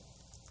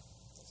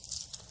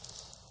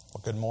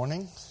Good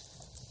morning.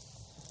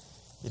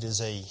 It is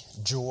a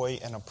joy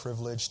and a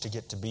privilege to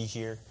get to be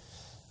here.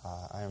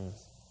 I am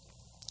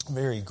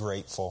very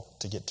grateful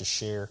to get to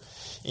share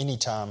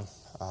anytime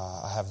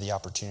I have the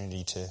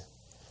opportunity to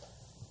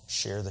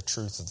share the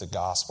truth of the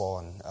gospel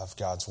and of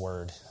God's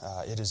word.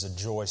 It is a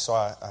joy, so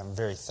I'm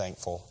very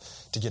thankful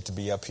to get to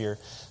be up here.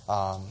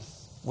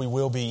 We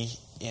will be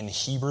in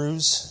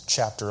Hebrews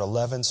chapter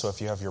 11, so if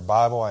you have your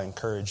Bible, I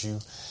encourage you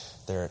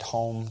there at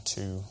home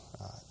to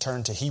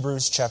turn to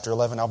Hebrews chapter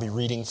 11. I'll be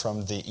reading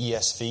from the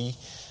ESV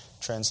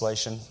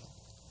translation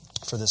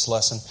for this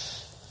lesson.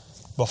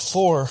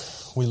 Before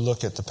we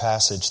look at the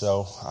passage,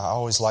 though, I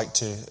always like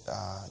to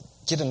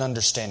get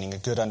a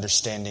good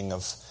understanding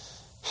of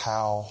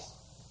how,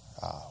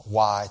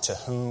 why, to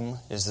whom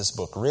is this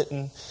book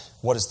written?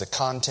 What is the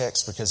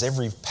context? Because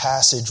every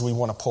passage we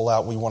want to pull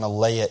out, we want to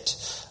lay it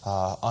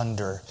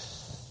under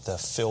the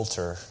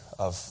filter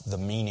of the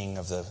meaning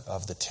of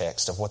the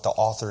text, of what the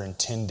author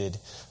intended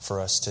for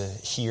us to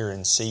hear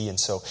and see. And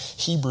so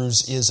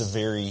Hebrews is a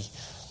very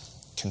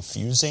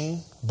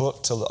confusing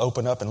book to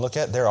open up and look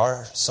at. There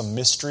are some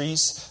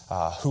mysteries.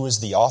 Who is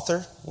the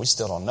author? We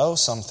still don't know.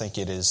 Some think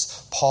it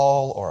is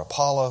Paul or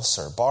Apollos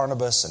or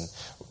Barnabas. And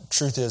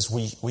truth is,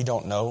 we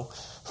don't know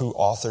who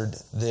authored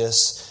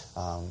this.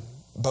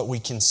 But we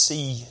can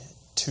see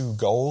two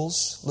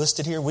goals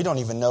listed here. We don't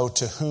even know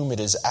to whom it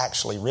is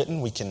actually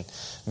written. We can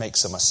make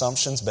some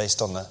assumptions based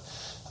on the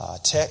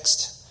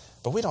text,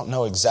 but we don't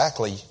know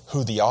exactly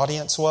who the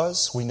audience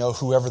was. We know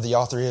whoever the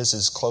author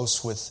is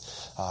close with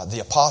the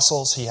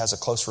apostles. He has a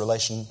close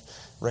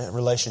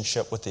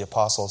relationship with the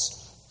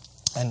apostles.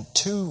 And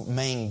two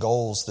main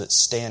goals that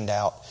stand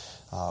out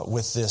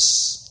with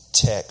this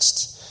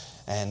text.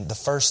 And the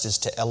first is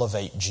to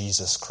elevate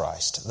Jesus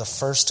Christ. The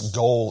first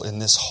goal in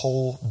this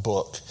whole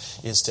book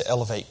is to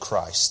elevate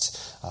Christ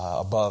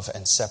above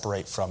and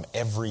separate from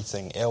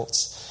everything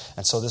else.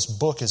 And so this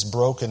book is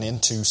broken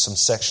into some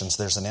sections.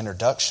 There's an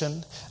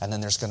introduction, and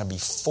then there's going to be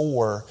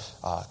four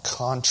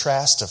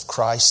contrasts of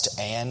Christ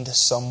and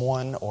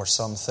someone or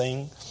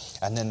something.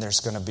 And then there's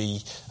going to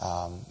be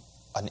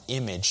an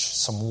image,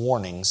 some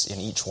warnings in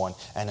each one,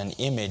 and an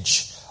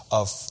image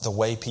of the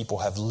way people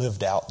have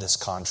lived out this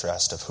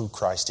contrast of who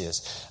Christ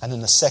is. And then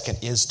the second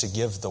is to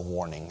give the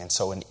warning. And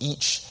so in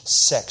each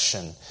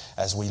section,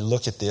 as we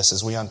look at this,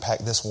 as we unpack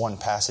this one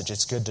passage,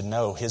 it's good to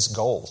know his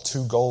goal.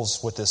 Two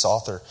goals with this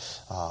author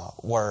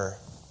were,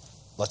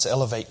 let's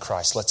elevate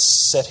Christ. Let's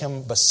set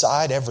him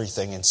beside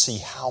everything and see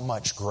how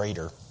much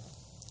greater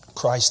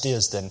Christ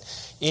is than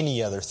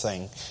any other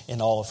thing in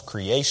all of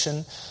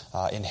creation,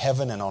 in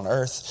heaven and on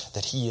earth,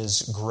 that he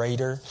is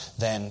greater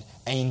than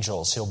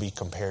angels he'll be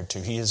compared to.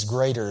 He is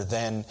greater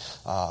than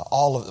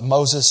all of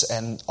Moses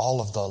and all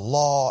of the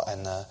law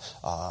and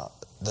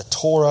the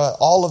Torah.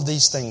 All of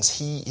these things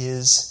he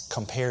is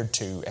compared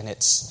to. And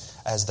it's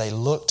as they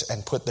looked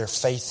and put their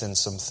faith in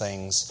some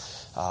things,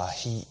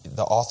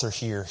 the author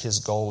here, his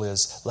goal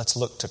is, let's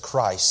look to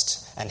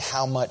Christ and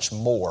how much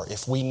more.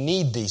 If we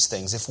need these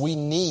things, if we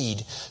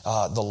need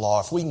the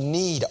law, if we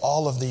need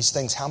all of these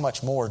things, how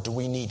much more do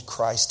we need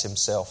Christ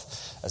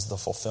himself as the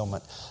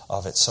fulfillment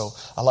of it? So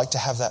I like to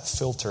have that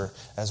filter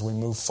as we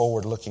move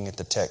forward looking at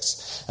the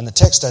text. And the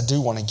text I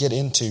do want to get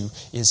into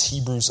is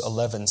Hebrews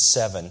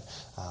 11:7.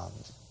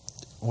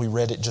 We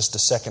read it just a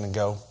second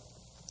ago.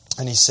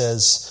 And he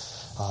says,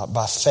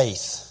 by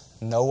faith,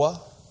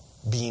 Noah,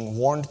 being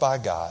warned by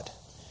God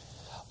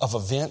of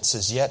events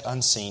as yet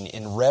unseen,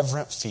 in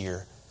reverent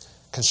fear,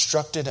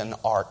 constructed an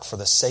ark for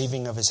the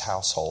saving of his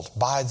household.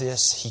 By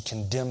this he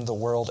condemned the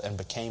world and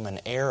became an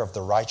heir of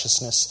the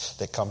righteousness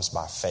that comes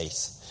by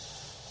faith.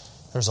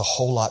 There's a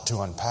whole lot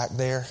to unpack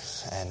there,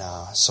 and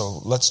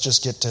so let's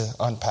just get to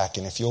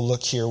unpacking. If you'll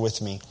look here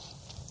with me,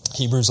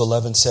 Hebrews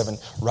 11:7,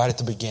 right at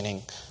the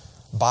beginning.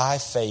 By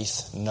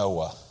faith,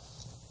 Noah.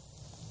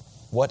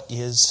 What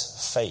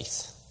is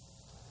faith?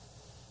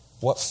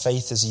 What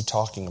faith is he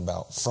talking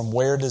about? From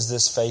where does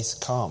this faith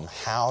come?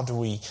 How do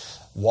we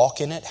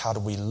walk in it? How do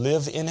we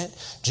live in it?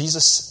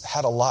 Jesus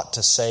had a lot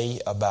to say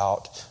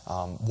about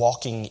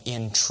walking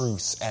in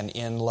truth and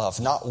in love.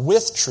 Not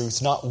with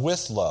truth, not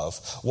with love.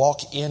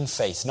 Walk in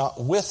faith.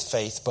 Not with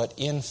faith, but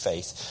in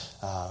faith.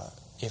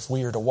 If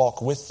we are to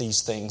walk with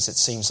these things, it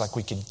seems like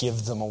we could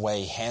give them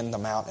away, hand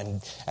them out,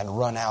 and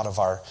run out of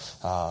our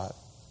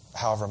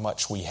however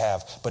much we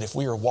have. But if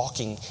we are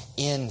walking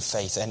in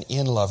faith and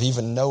in love,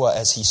 even Noah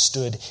as he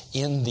stood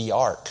in the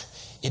ark,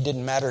 it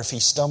didn't matter if he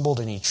stumbled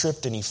and he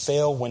tripped and he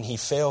fell. When he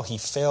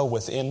fell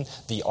within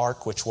the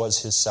ark, which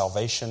was his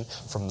salvation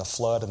from the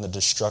flood and the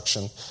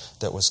destruction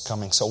that was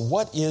coming. So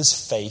what is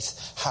faith?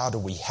 How do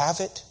we have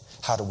it?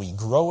 How do we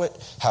grow it?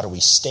 How do we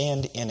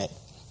stand in it?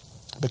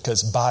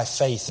 Because by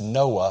faith,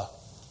 Noah,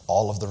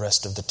 all of the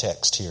rest of the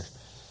text here.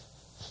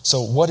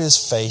 So what is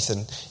faith?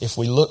 And if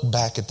we look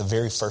back at the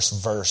very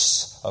first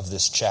verse of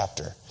this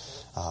chapter,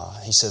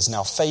 he says,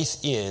 now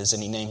faith is,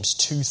 and he names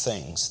two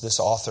things. This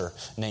author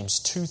names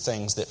two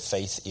things that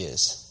faith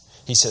is.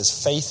 He says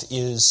faith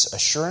is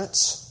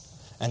assurance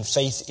and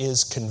faith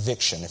is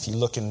conviction. If you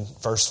look in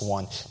verse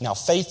 1. Now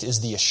faith is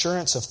the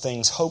assurance of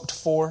things hoped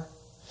for,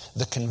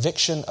 the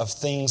conviction of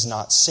things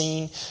not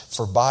seen,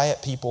 for by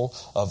it people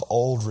of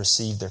old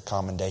received their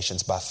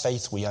commendations. By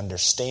faith we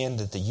understand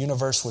that the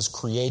universe was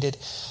created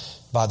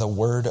by the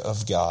word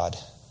of God,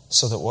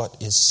 so that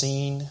what is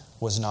seen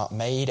was not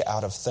made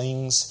out of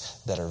things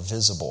that are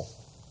visible.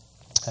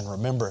 And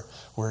remember,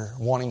 we're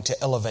wanting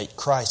to elevate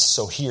Christ.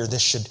 So here,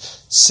 this should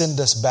send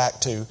us back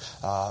to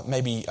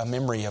maybe a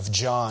memory of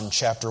John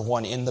chapter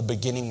 1. In the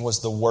beginning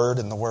was the Word,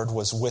 and the Word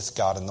was with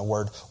God, and the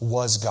Word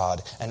was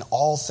God. And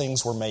all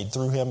things were made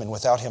through Him, and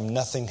without Him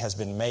nothing has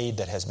been made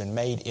that has been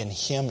made. In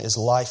Him is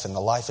life, and the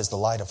life is the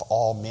light of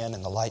all men,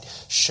 and the light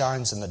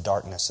shines in the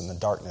darkness, and the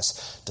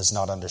darkness does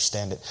not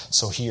understand it.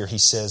 So here he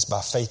says,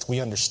 by faith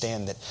we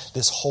understand that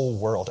this whole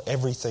world,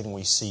 everything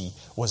we see,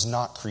 was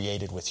not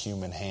created with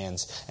human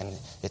hands. And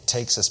it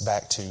takes us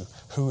back to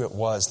who it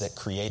was that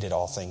created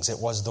all things. It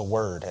was the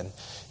Word. And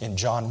in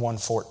John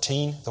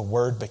 1:14, the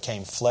Word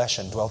became flesh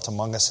and dwelt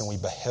among us, and we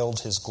beheld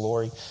His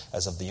glory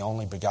as of the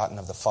only begotten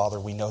of the Father.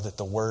 We know that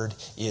the Word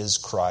is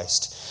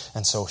Christ.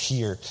 And so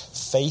here,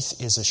 faith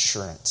is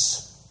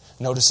assurance.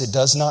 Notice it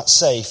does not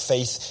say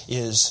faith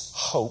is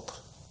hope,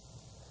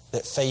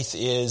 that faith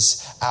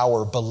is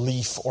our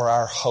belief or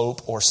our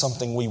hope or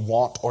something we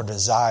want or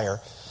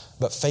desire,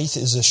 but faith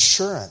is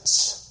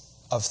assurance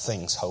of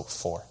things hoped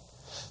for.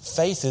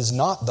 Faith is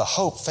not the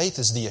hope. Faith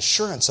is the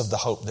assurance of the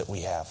hope that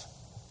we have.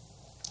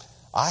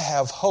 I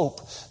have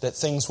hope that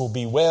things will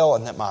be well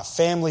and that my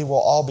family will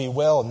all be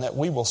well and that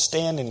we will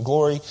stand in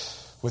glory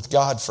with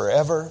God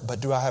forever. But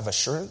do I have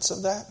assurance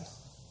of that?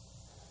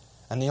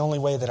 And the only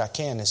way that I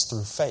can is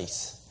through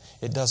faith.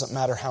 It doesn't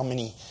matter how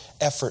many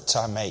efforts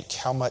I make,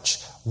 how much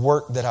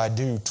work that I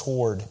do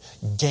toward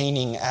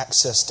gaining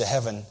access to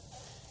heaven.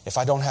 If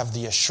I don't have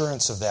the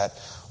assurance of that,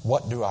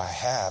 what do I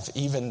have?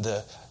 Even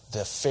the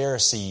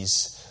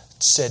Pharisees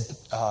said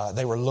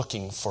they were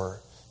looking for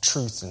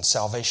truth and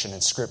salvation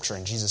in Scripture.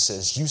 And Jesus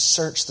says, you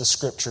search the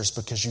Scriptures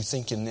because you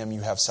think in them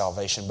you have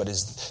salvation, but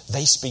as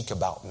they speak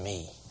about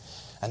me.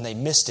 And they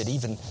missed it,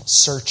 even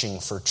searching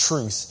for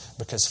truth,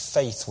 because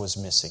faith was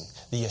missing.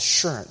 The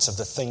assurance of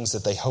the things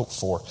that they hoped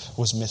for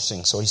was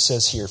missing. So he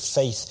says here,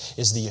 faith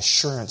is the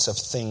assurance of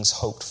things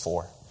hoped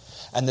for.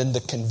 And then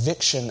the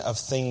conviction of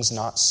things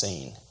not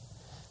seen.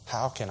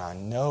 How can I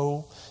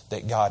know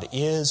that God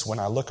is when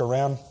I look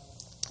around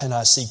and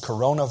I see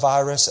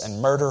coronavirus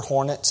and murder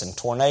hornets and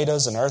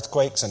tornadoes and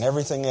earthquakes and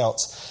everything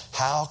else?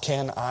 How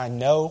can I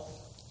know?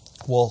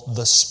 Well,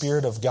 the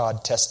Spirit of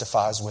God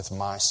testifies with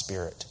my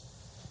spirit.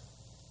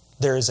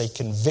 There is a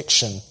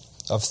conviction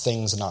of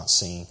things not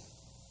seen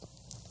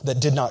that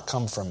did not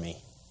come from me.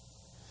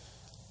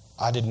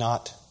 I did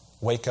not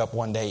wake up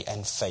one day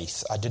and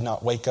faith. I did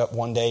not wake up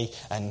one day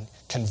and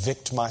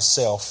convict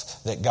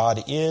myself that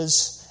God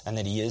is and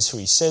that He is who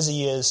He says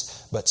He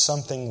is, but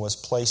something was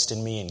placed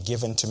in me and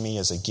given to me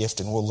as a gift,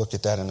 and we'll look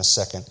at that in a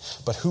second.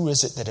 But who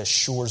is it that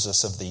assures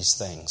us of these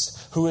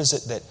things? Who is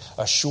it that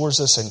assures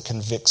us and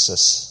convicts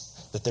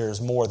us that there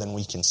is more than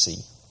we can see?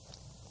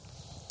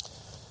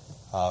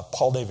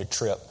 Paul David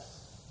Tripp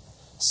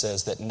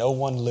says that no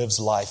one lives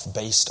life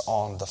based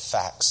on the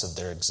facts of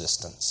their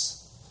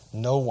existence.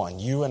 No one,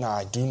 you and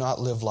I, do not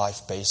live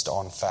life based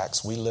on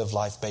facts. We live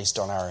life based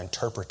on our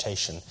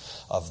interpretation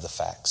of the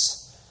facts.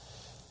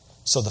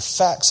 So the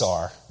facts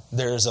are,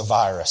 there's a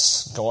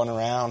virus going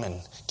around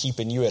and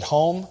keeping you at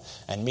home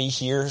and me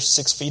here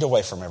 6 feet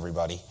away from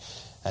everybody.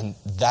 And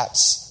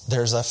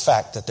there's a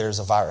fact that there's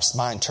a virus.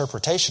 My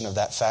interpretation of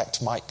that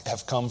fact might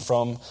have come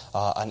from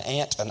an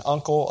aunt, an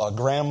uncle, a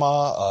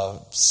grandma,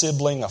 a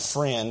sibling, a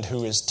friend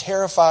who is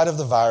terrified of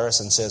the virus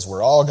and says,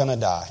 we're all going to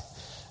die.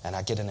 And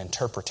I get an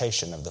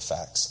interpretation of the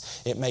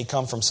facts. It may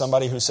come from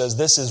somebody who says,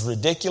 this is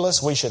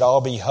ridiculous, we should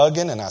all be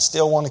hugging, and I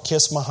still want to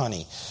kiss my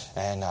honey.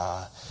 And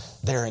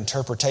their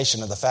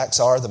interpretation of the facts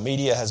are, the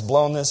media has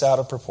blown this out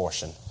of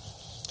proportion.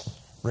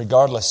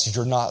 Regardless,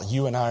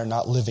 you and I are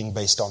not living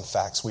based on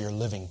facts. We are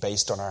living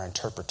based on our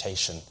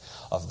interpretation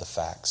of the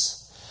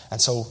facts.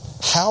 And so,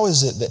 how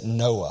is it that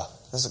Noah,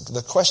 this is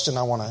the question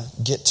I want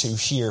to get to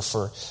here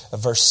for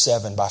verse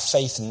 7, by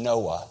faith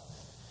Noah,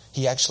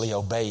 he actually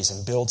obeys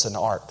and builds an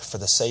ark for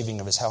the saving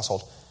of his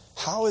household.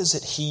 How is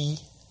it he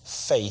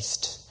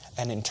faithed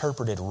and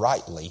interpreted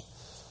rightly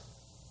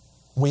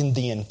when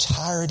the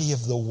entirety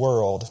of the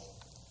world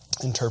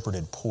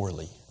interpreted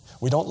poorly?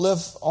 We don't live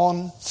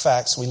on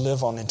facts, we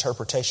live on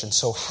interpretation.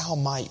 So how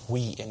might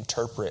we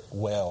interpret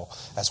well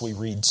as we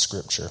read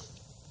Scripture?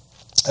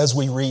 As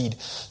we read,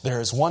 there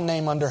is one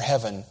name under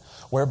heaven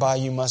whereby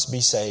you must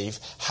be saved.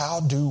 How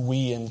do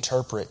we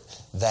interpret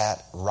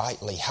that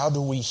rightly? How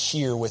do we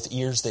hear with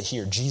ears that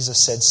hear?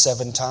 Jesus said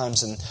 7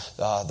 times in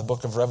the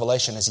book of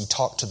Revelation as He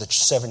talked to the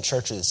 7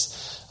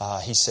 churches,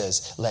 He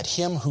says, let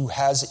him who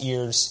has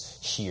ears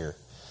hear.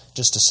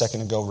 Just a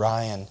second ago,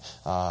 Ryan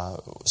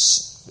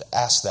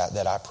asked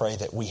that I pray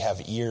that we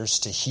have ears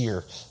to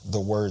hear the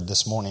word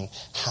this morning.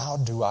 How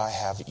do I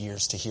have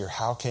ears to hear?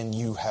 How can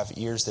you have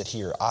ears that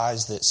hear?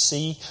 Eyes that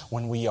see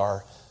when we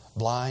are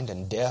blind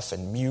and deaf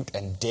and mute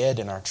and dead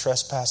in our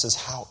trespasses.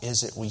 How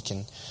is it we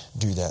can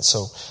do that?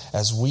 So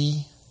as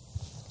we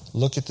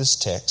look at this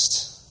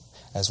text,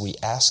 as we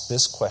ask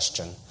this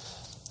question,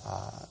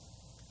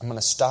 I'm going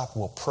to stop.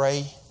 We'll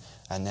pray,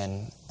 and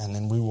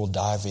then we will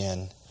dive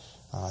in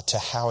to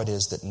how it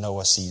is that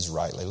Noah sees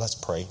rightly. Let's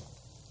pray.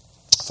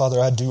 Father,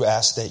 I do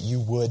ask that you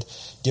would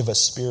give a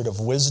spirit of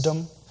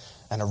wisdom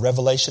and a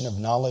revelation of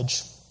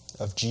knowledge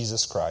of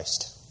Jesus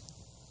Christ,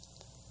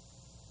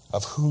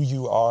 of who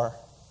you are,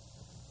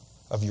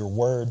 of your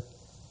word,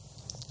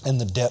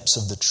 and the depths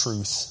of the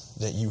truth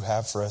that you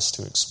have for us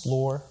to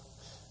explore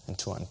and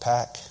to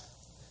unpack.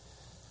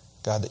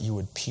 God, that you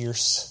would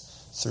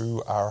pierce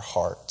through our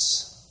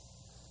hearts.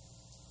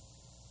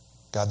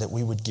 God, that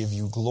we would give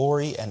you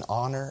glory and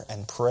honor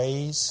and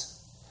praise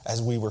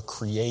as we were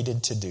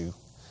created to do.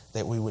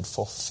 That we would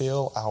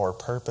fulfill our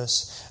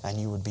purpose and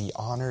you would be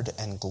honored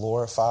and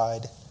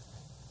glorified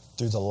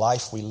through the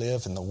life we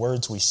live and the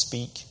words we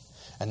speak,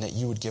 and that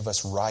you would give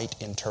us right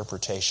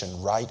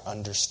interpretation, right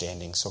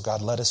understanding. So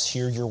God, let us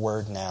hear your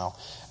word now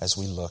as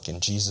we look. In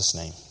Jesus'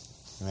 name,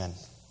 amen.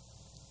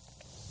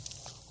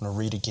 I'm going to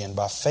read again.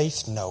 By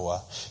faith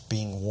Noah,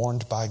 being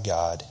warned by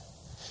God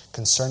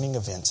concerning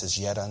events as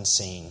yet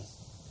unseen,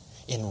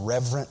 in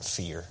reverent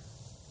fear,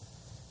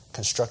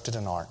 constructed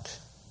an ark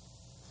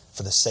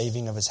for the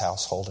saving of his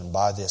household, and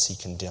by this he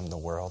condemned the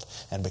world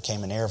and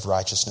became an heir of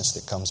righteousness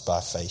that comes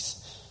by faith.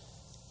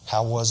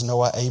 How was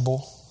Noah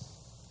able?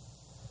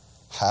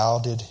 How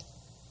did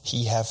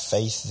he have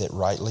faith that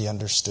rightly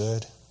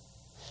understood?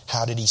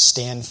 How did he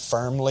stand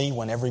firmly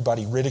when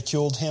everybody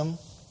ridiculed him?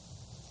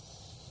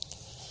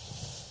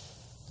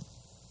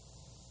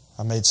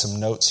 I made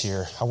some notes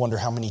here. I wonder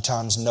how many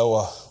times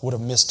Noah would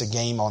have missed a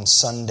game on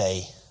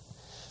Sunday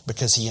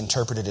because he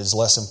interpreted it as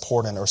less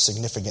important or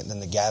significant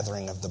than the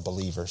gathering of the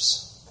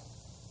believers.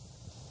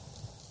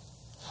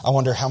 I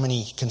wonder how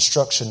many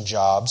construction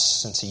jobs,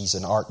 since he's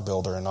an ark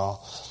builder and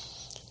all,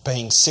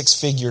 paying 6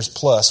 figures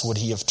plus, would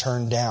he have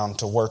turned down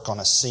to work on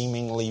a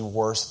seemingly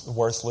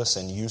worthless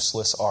and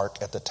useless ark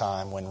at the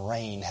time when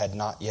rain had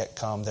not yet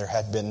come, there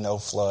had been no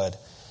flood.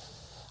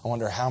 I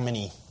wonder how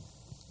many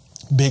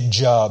big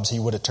jobs he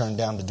would have turned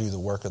down to do the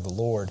work of the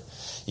Lord,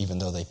 even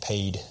though they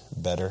paid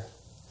better.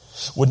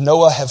 Would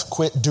Noah have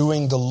quit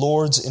doing the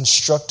Lord's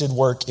instructed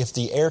work if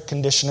the air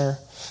conditioner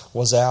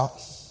was out?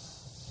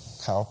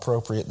 How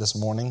appropriate this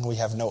morning. We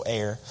have no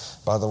air,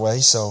 by the way,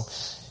 so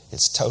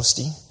it's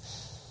toasty.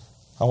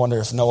 I wonder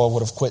if Noah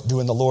would have quit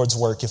doing the Lord's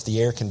work if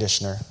the air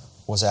conditioner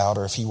was out,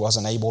 or if he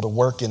wasn't able to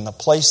work in the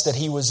place that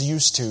he was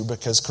used to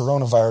because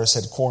coronavirus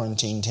had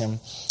quarantined him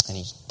and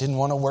he didn't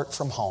want to work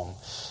from home.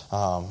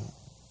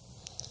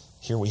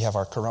 Here we have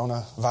our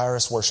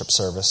coronavirus worship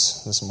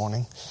service this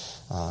morning.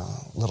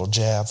 Little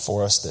jab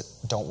for us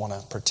that don't want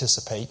to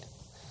participate.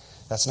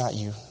 That's not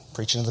you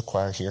preaching to the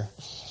choir here.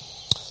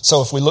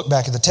 So if we look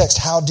back at the text,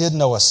 how did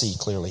Noah see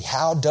clearly?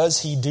 How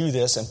does he do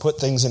this and put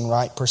things in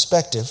right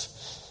perspective?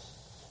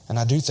 And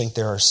I do think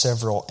there are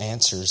several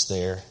answers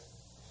there.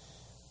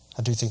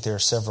 I do think there are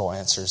several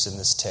answers in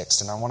this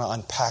text, and I want to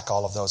unpack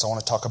all of those. I want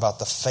to talk about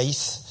the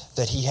faith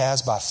that he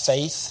has by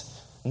faith,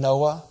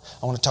 Noah.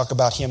 I want to talk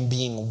about him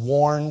being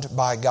warned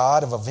by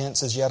God of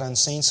events as yet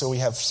unseen. So we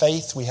have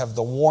faith, we have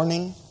the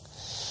warning.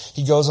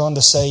 He goes on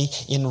to say,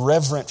 in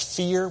reverent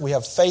fear, we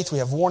have faith, we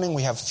have warning,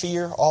 we have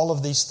fear, all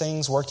of these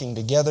things working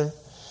together.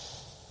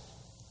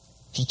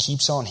 He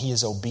keeps on, he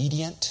is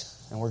obedient,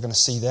 and we're going to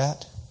see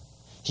that.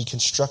 He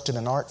constructed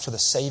an ark for the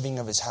saving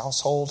of his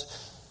household.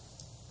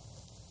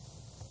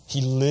 He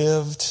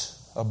lived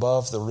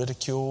above the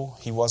ridicule.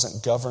 He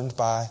wasn't governed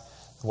by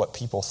what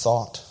people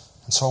thought.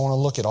 And so I want to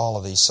look at all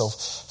of these. So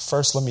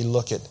first, let me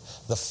look at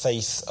the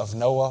faith of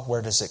Noah.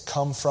 Where does it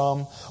come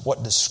from?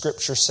 What does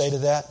Scripture say to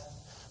that?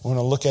 We want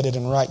to look at it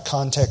in right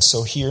context.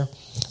 So here,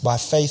 by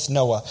faith,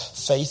 Noah.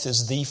 Faith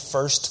is the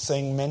first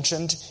thing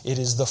mentioned. It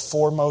is the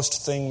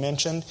foremost thing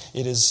mentioned.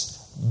 It is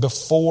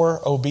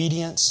before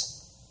obedience.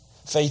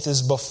 Faith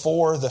is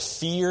before the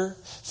fear.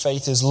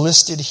 Faith is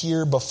listed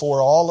here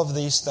before all of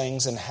these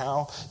things. And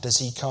how does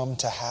he come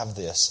to have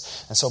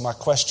this? And so my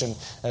question,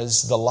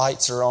 as the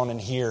lights are on in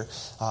here,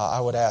 I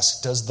would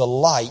ask, does the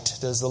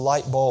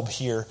light bulb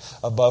here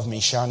above me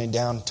shining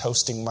down,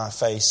 toasting my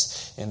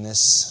face in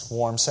this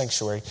warm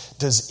sanctuary,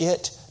 does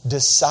it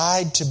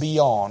decide to be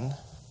on,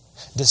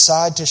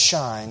 decide to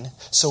shine,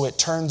 so it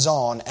turns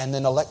on, and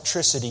then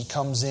electricity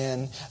comes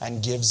in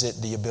and gives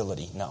it the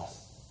ability? No.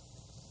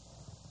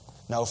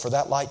 No, for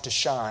that light to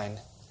shine,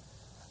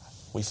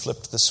 we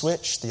flipped the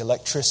switch, the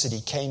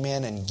electricity came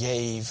in and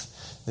gave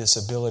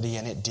this ability,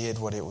 and it did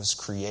what it was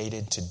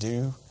created to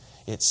do.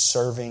 It's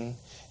serving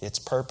its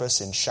purpose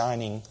in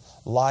shining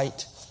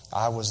light.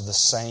 I was the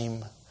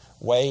same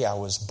way. I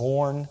was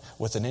born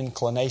with an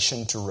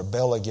inclination to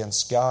rebel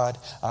against God.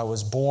 I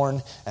was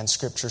born, and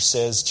Scripture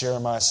says,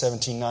 Jeremiah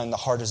 17:9, the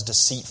heart is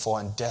deceitful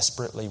and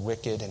desperately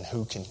wicked, and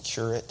who can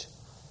cure it?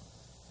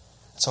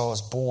 So I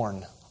was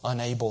born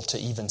unable to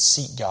even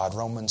seek God.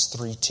 Romans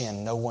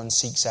 3:10, no one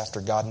seeks after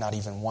God, not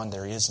even one.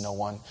 There is no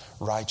one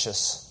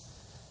righteous.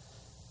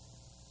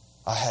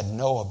 I had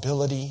no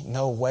ability,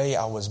 no way.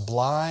 I was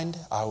blind.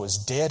 I was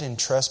dead in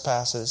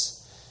trespasses.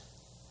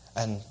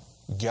 And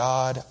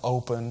God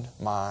opened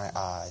my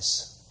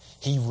eyes.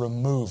 He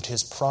removed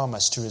His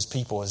promise to His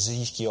people.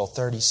 Ezekiel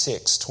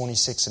 36,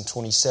 26 and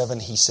 27,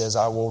 He says,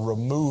 I will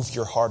remove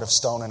your heart of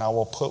stone and I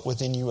will put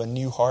within you a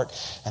new heart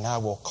and I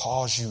will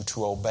cause you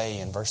to obey.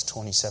 In verse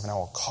 27, I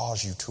will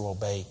cause you to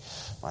obey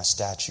my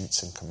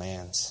statutes and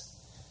commands.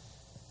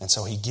 And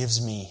so He gives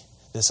me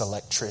this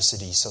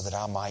electricity so that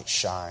I might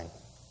shine.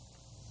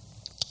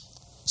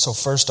 So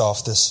first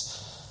off, this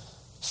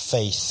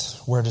faith,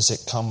 where does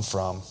it come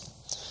from?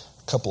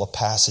 A couple of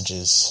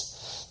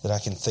passages that I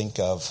can think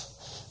of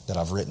that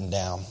I've written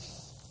down.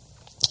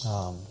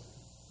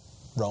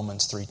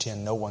 Romans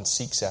 3:10, no one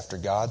seeks after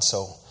God,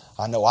 so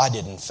I know I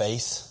did in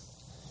faith.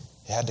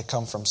 It had to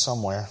come from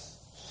somewhere.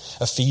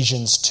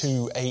 Ephesians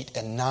 2:8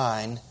 and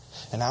 9,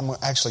 and I'm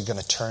actually going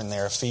to turn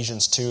there.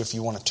 Ephesians 2, if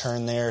you want to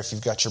turn there, if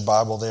you've got your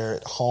Bible there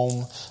at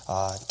home,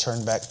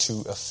 turn back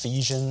to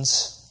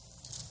Ephesians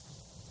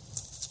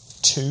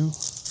 2,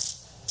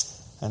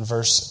 and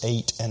verse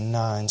 8 and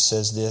 9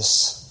 says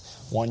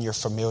this, one you're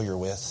familiar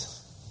with.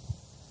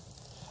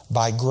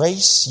 By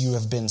grace you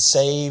have been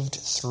saved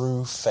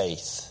through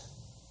faith.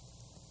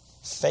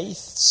 Faith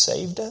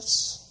saved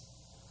us.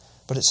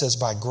 But it says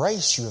by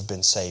grace you have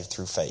been saved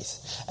through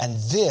faith. And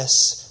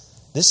this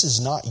is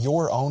not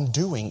your own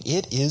doing.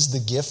 It is the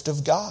gift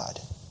of God.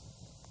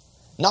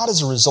 Not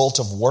as a result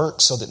of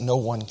works so that no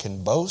one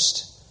can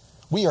boast.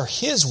 We are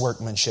His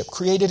workmanship,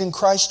 created in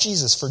Christ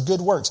Jesus for good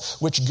works,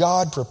 which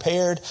God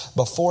prepared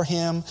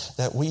beforehand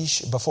that we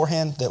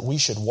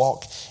should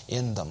walk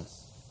in them.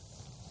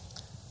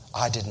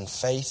 I didn't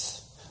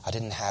faith. I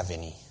didn't have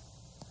any.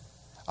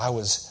 I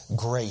was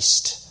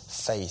graced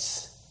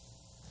faith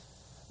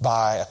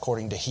by,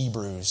 according to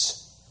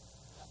Hebrews,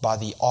 by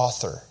the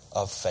author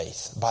of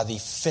faith, by the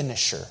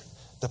finisher,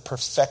 the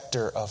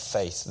perfecter of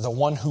faith, the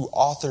one who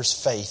authors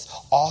faith,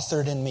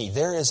 authored in me.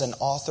 There is an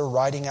author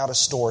writing out a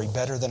story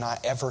better than I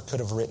ever could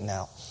have written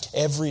out.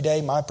 Every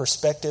day, my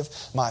perspective,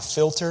 my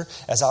filter,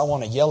 as I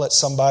want to yell at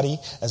somebody,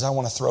 as I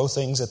want to throw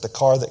things at the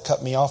car that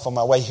cut me off on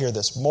my way here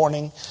this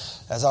morning,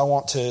 as I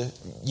want to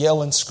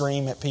yell and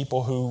scream at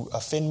people who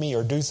offend me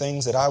or do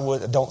things that I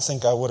don't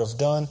think I would have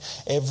done,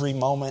 every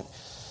moment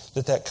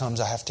that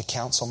comes, I have to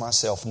counsel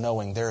myself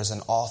knowing there is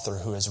an author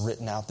who has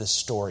written out this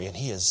story, and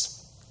he is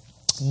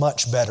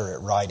much better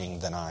at writing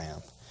than I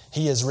am.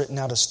 He has written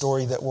out a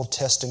story that will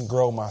test and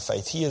grow my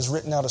faith. He has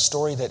written out a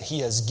story that He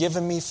has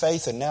given me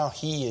faith, and now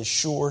He is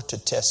sure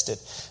to test it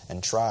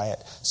and try it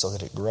so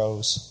that it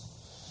grows.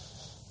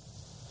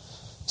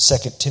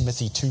 2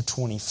 Timothy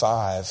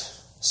 2:25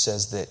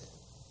 says that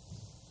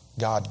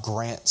God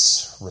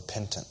grants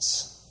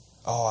repentance.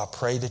 Oh, I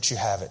pray that you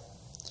have it.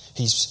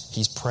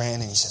 He's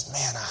praying and he says,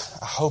 man,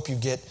 I hope you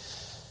get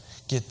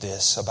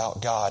this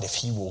about God, if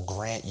He will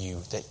grant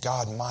you, that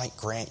God might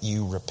grant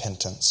you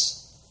repentance.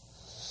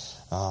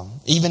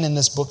 Even in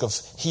this book of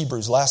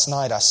Hebrews, last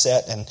night I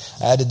sat and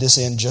added this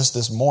in just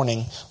this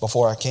morning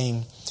before I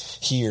came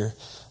here.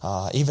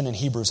 Even in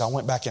Hebrews, I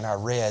went back and I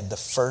read the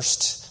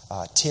first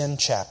 10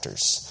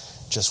 chapters,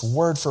 just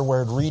word for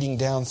word, reading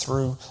down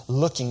through,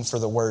 looking for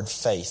the word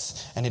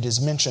faith. And it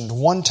is mentioned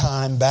one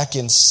time back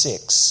in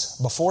 6.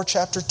 Before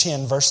chapter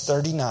 10, verse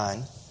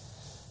 39,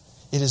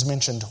 it is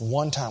mentioned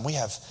one time. We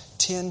have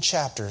 10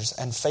 chapters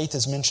and faith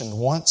is mentioned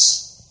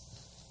once.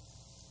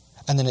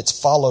 And then it's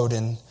followed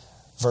in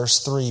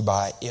verse 3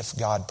 by if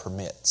God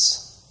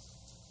permits.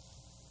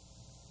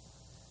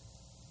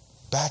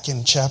 Back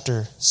in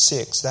chapter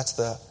 6, that's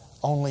the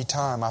only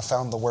time I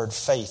found the word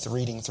faith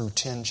reading through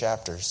 10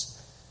 chapters.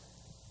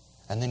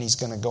 And then he's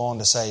going to go on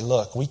to say,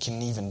 look, we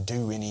can even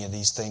do any of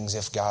these things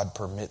if God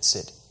permits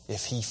it,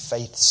 if He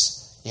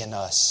faiths in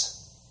us.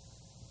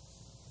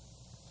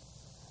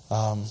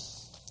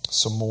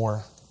 Some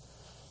more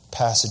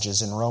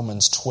passages in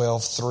Romans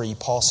 12:3.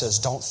 Paul says,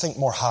 don't think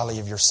more highly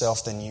of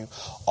yourself than you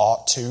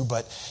ought to,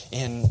 but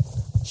in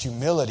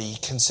humility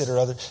consider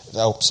others.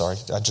 Oh, sorry,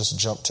 I just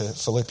jumped to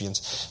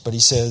Philippians. But he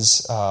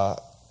says,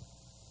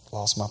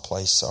 lost my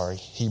place, sorry.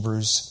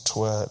 Hebrews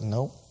 12,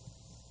 nope.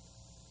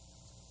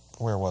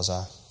 Where was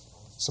I?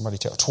 Somebody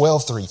tell.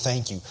 12:3,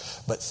 thank you.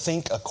 But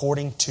think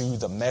according to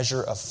the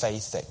measure of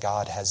faith that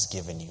God has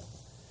given you.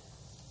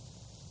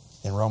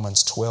 In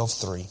Romans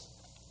 12:3.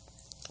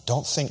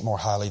 Don't think more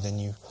highly than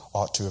you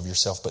ought to of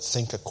yourself, but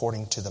think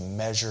according to the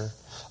measure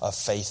of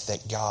faith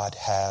that God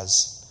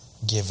has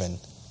given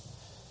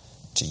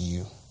to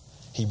you.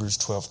 Hebrews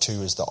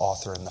 12:2 is the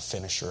author and the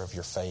finisher of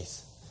your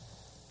faith.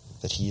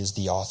 That He is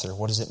the author.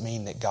 What does it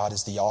mean that God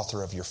is the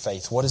author of your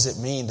faith? What does it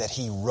mean that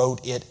He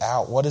wrote it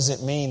out? What does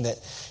it mean that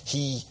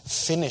He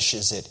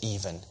finishes it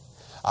even?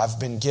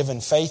 I've been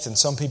given faith, and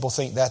some people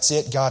think that's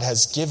it. God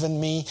has given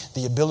me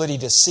the ability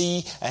to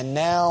see, and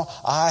now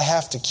I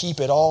have to keep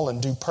it all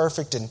and do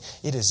perfect, and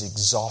it is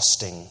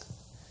exhausting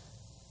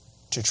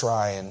to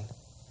try and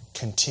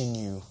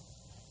continue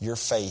your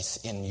faith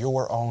in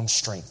your own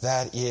strength.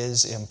 That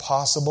is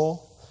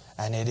impossible,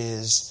 And it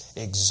is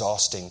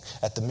exhausting.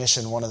 At the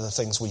mission, one of the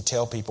things we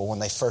tell people when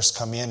they first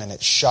come in, and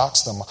it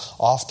shocks them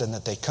often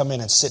that they come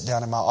in and sit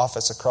down in my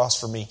office across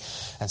from me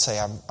and say,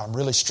 I'm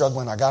really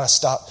struggling. I got to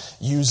stop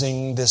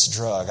using this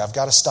drug. I've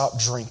got to stop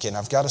drinking.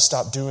 I've got to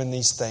stop doing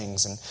these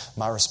things. And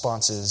my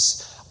response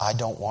is, I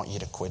don't want you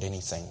to quit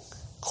anything.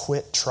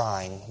 Quit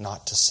trying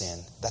not to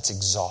sin. That's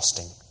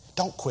exhausting.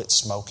 Don't quit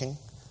smoking.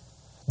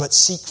 But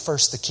seek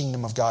first the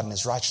kingdom of God and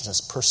His righteousness.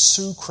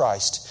 Pursue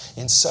Christ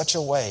in such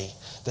a way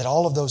that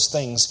all of those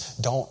things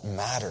don't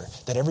matter,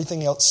 that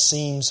everything else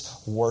seems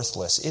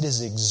worthless. It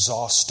is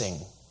exhausting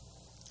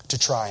to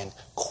try and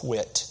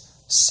quit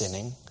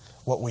sinning.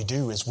 What we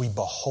do is we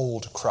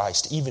behold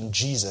Christ. Even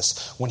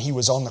Jesus, when He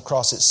was on the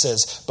cross, it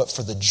says, but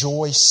for the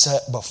joy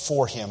set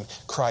before Him,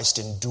 Christ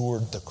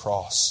endured the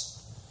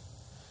cross.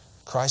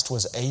 Christ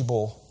was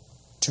able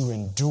to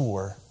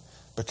endure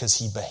because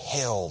He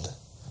beheld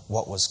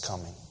what was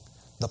coming,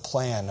 the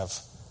plan of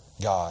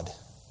God.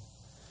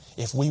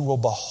 If we will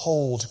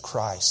behold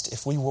Christ,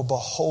 if we will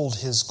behold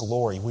His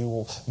glory, we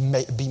will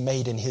be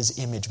made in His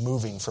image,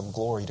 moving from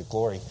glory to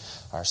glory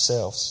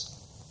ourselves.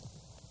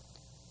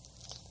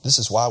 This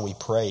is why we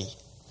pray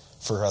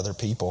for other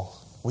people.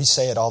 We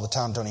say it all the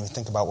time, don't even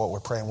think about what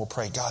we're praying. We'll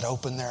pray, God,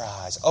 open their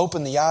eyes.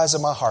 Open the eyes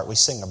of my heart. We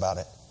sing about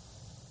it.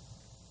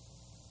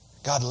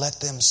 God,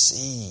 let them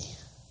see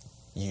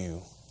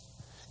you.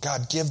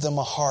 God, give them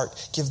a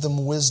heart, give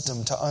them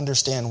wisdom to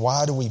understand.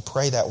 Why do we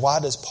pray that? Why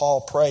does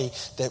Paul pray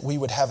that we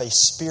would have a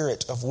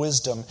spirit of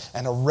wisdom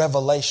and a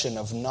revelation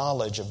of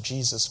knowledge of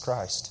Jesus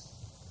Christ?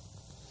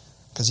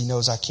 Because he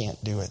knows I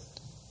can't do it.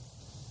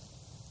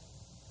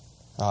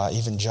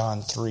 Even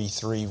John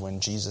 3:3, when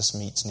Jesus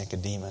meets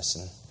Nicodemus,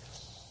 and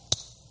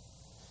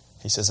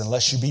he says,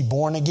 unless you be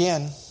born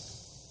again,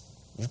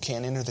 you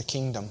can't enter the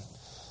kingdom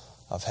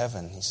of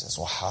heaven. He says,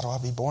 well, how do I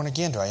be born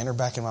again? Do I enter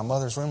back in my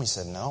mother's womb? He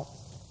said, no.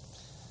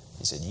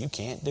 He said, you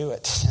can't do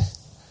it.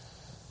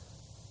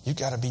 You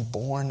got to be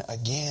born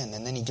again.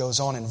 And then he goes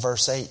on in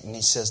verse 8 and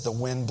he says, the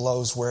wind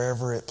blows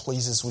wherever it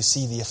pleases. We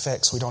see the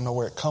effects. We don't know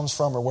where it comes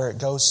from or where it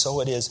goes.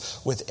 So it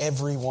is with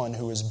everyone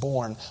who is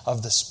born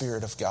of the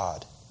Spirit of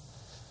God.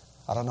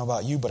 I don't know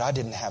about you, but I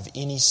didn't have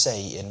any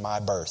say in my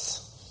birth.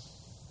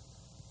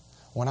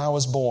 When I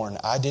was born,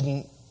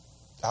 I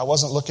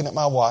wasn't looking at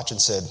my watch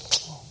and said,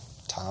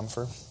 time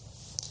for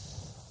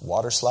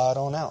water slide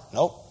on out.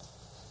 Nope.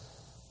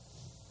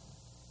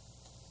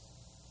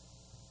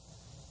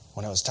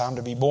 When it was time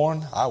to be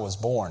born, I was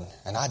born,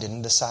 and I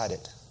didn't decide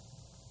it.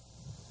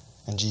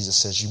 And Jesus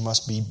says, you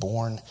must be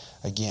born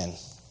again.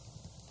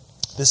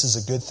 This is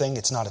a good thing.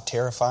 It's not a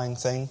terrifying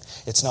thing.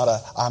 It's not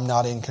a I'm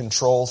not in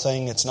control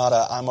thing. It's not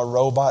a I'm a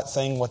robot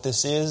thing. What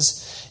this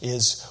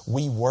is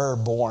we were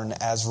born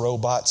as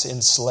robots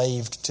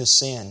enslaved to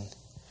sin.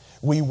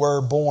 We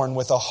were born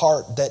with a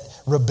heart that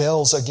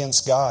rebels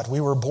against God. We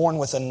were born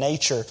with a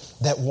nature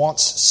that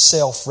wants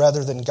self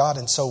rather than God.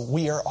 And so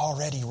we are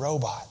already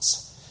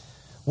robots.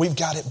 We've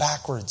got it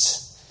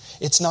backwards.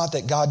 It's not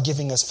that God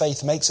giving us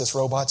faith makes us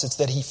robots. It's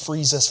that He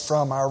frees us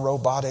from our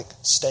robotic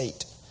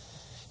state.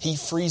 He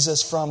frees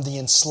us from the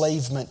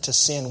enslavement to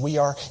sin. We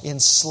are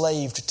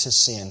enslaved to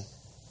sin.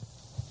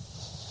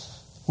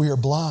 We are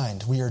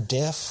blind. We are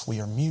deaf. We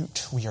are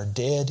mute. We are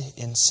dead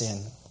in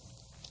sin.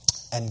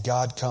 And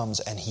God comes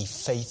and He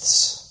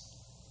faiths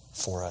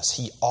for us.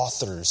 He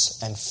authors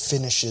and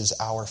finishes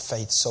our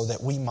faith so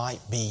that we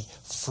might be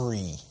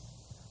free.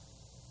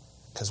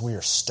 Because we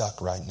are stuck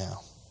right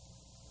now.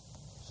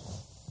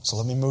 So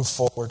let me move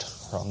forward,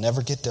 or I'll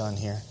never get done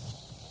here.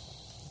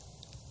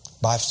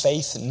 By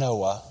faith,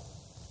 Noah,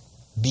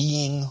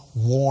 being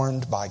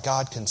warned by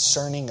God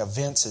concerning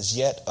events as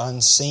yet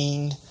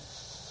unseen.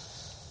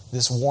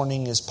 This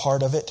warning is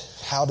part of it.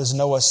 How does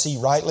Noah see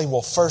rightly?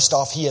 Well, first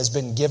off, he has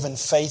been given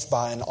faith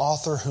by an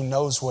author who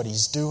knows what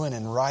he's doing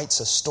and writes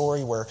a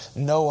story where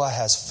Noah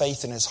has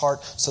faith in his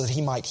heart so that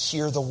he might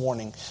hear the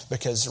warning.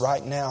 Because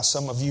right now,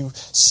 some of you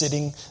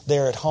sitting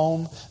there at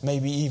home,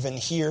 maybe even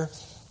here,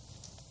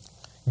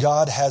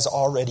 God has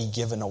already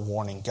given a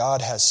warning.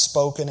 God has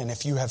spoken, and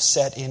if you have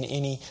sat in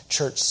any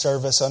church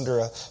service under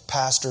a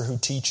pastor who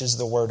teaches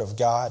the Word of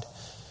God,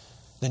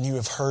 then you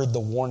have heard the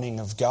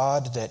warning of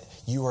God that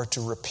you are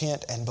to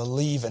repent and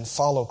believe and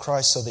follow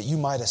Christ so that you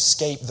might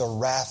escape the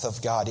wrath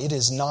of God. It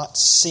is not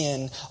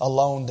sin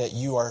alone that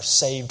you are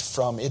saved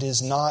from. It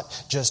is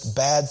not just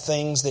bad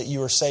things that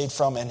you are saved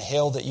from and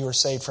hell that you are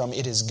saved from.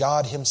 It is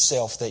God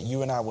Himself that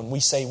you and I, when we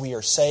say we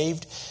are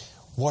saved,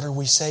 what are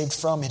we saved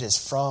from? It is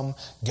from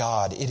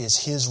God. It is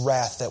His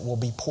wrath that will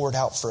be poured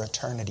out for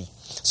eternity.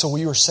 So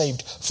we were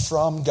saved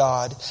from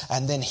God,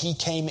 and then He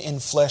came in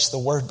flesh. The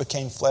Word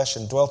became flesh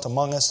and dwelt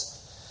among us.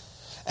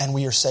 And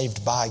we are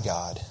saved by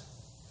God.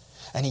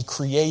 And He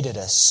created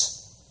us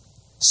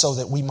so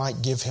that we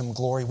might give Him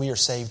glory. We are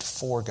saved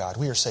for God.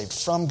 We are saved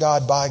from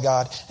God, by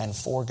God, and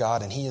for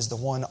God. And He is the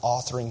one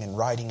authoring and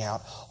writing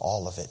out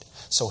all of it.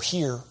 So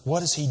here, what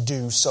does He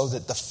do so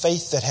that the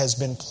faith that has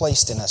been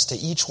placed in us, to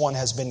each one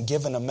has been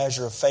given a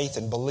measure of faith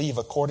and believe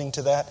according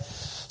to that,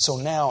 So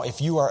now,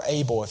 if you are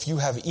able, if you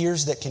have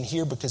ears that can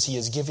hear because He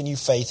has given you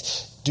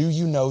faith, do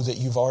you know that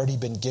you've already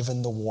been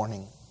given the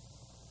warning?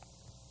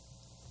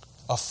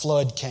 A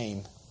flood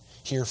came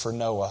here for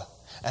Noah,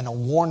 and a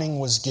warning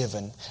was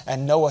given.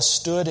 And Noah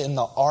stood in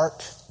the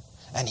ark,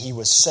 and he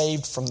was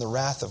saved from the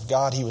wrath of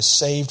God. He was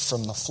saved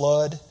from the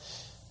flood.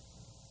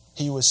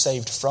 He was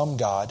saved from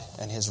God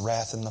and His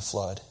wrath in the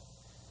flood.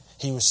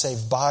 He was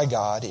saved by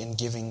God in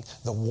giving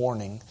the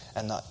warning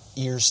and the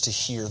ears to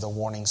hear the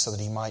warning so that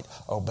he might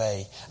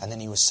obey. And then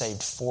he was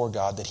saved for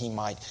God that he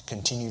might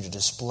continue to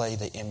display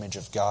the image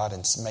of God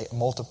and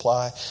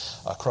multiply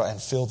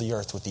and fill the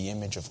earth with the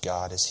image of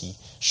God as he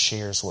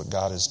shares what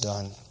God has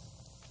done.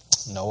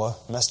 Noah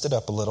messed it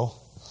up a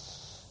little.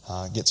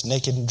 Gets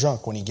naked and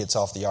drunk when he gets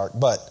off the ark.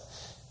 But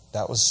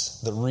that was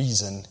the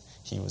reason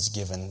he was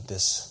given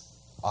this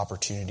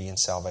opportunity in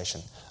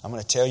salvation. I'm going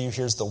to tell you,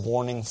 here's the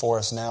warning for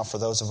us now, for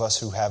those of us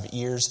who have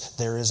ears.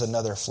 There is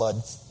another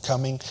flood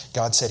coming.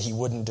 God said He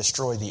wouldn't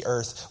destroy the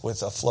earth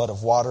with a flood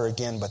of water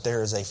again, but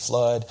there is a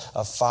flood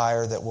of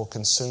fire that will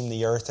consume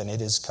the earth, and it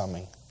is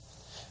coming.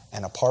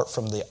 And apart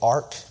from the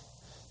ark,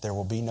 there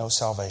will be no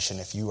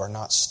salvation. If you are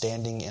not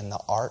standing in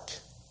the ark,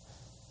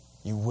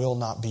 you will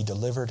not be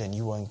delivered, and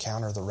you will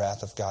encounter the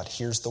wrath of God.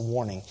 Here's the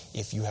warning.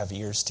 If you have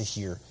ears to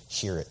hear,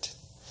 hear it.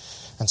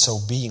 And so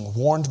being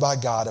warned by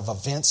God of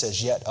events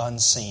as yet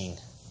unseen.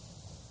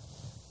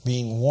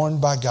 Being warned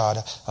by God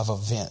of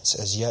events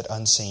as yet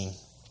unseen.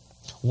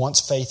 Once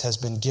faith has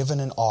been given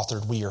and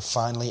authored, we are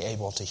finally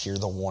able to hear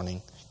the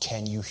warning.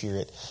 Can you hear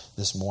it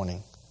this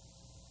morning?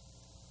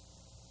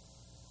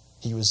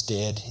 He was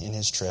dead in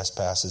his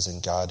trespasses,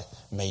 and God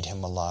made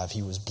him alive.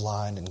 He was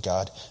blind, and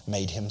God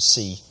made him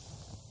see.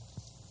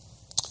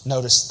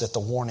 Notice that the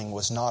warning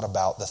was not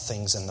about the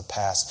things in the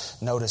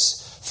past.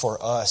 Notice for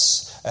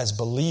us as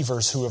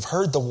believers who have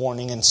heard the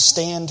warning and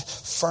stand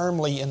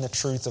firmly in the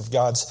truth of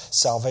God's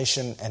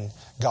salvation and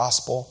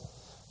gospel,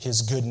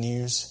 His good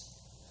news.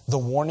 The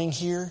warning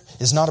here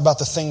is not about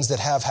the things that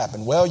have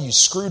happened. Well, you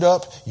screwed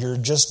up, you're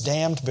just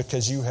damned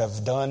because you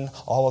have done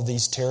all of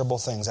these terrible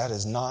things. That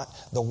is not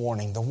the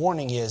warning. The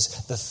warning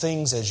is the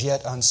things as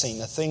yet unseen,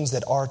 the things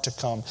that are to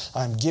come.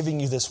 I'm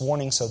giving you this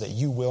warning so that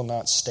you will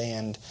not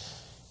stand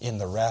in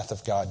the wrath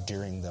of God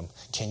during them.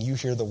 Can you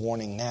hear the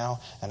warning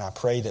now? And I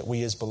pray that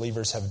we as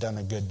believers have done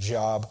a good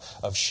job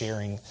of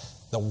sharing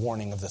the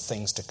warning of the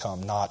things to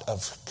come, not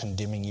of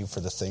condemning you for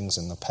the things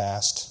in the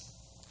past.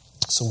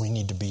 So we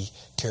need to be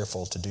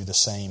careful to do the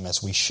same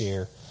as we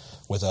share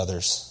with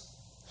others.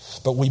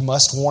 But we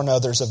must warn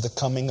others of the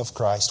coming of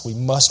Christ. We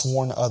must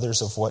warn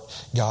others of what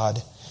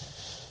God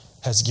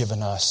has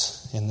given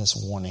us in this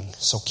warning.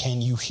 So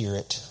can you hear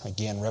it?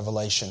 Again,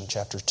 Revelation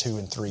chapter 2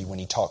 and 3, when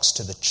he talks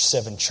to the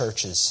 7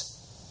 churches,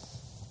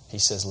 he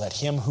says, let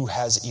him who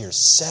has ears,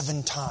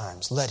 7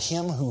 times, let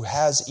him who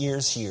has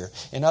ears hear.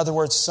 In other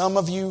words, some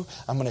of you,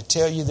 I'm going to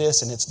tell you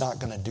this and it's not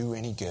going to do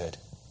any good.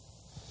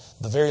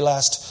 The very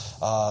last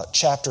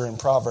chapter in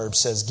Proverbs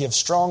says, give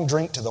strong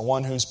drink to the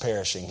one who's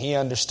perishing. He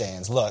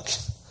understands. Look,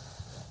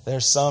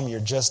 there's some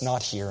you're just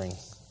not hearing.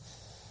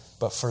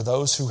 But for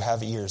those who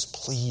have ears,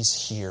 please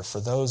hear. For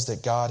those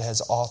that God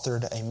has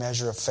authored a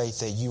measure of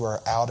faith that you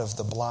are out of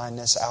the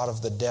blindness, out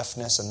of the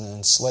deafness and the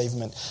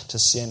enslavement to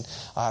sin,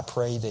 I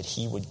pray that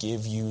He would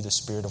give you the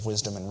spirit of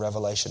wisdom and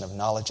revelation of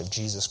knowledge of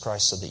Jesus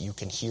Christ so that you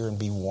can hear and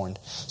be warned.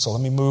 So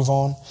let me move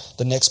on.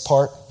 The next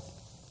part.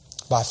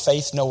 By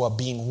faith, Noah,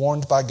 being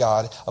warned by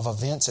God of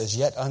events as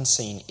yet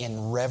unseen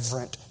in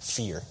reverent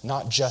fear.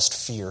 Not just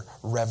fear,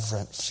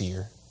 reverent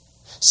fear.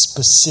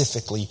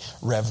 Specifically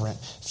reverent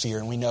fear.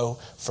 And we know,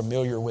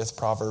 familiar with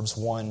Proverbs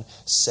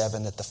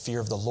 1:7, that the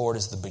fear of the Lord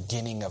is the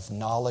beginning of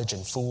knowledge,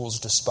 and fools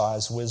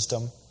despise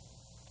wisdom.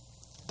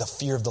 The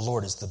fear of the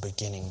Lord is the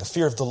beginning. The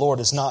fear of the Lord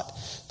is not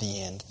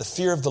the end. The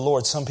fear of the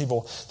Lord, some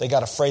people, they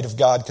got afraid of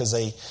God because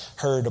they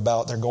heard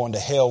about they're going to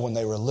hell when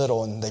they were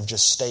little, and they've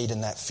just stayed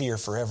in that fear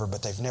forever,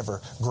 but they've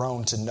never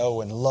grown to know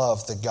and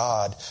love the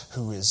God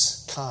who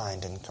is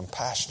kind and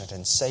compassionate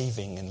and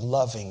saving and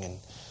loving and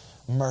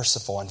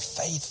merciful and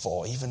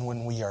faithful, even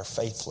when we are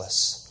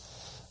faithless.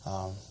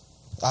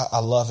 I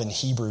love in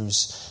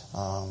Hebrews,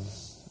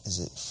 is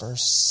it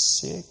verse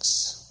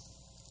 6?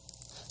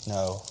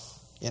 No,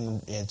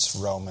 it's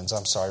Romans.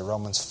 I'm sorry,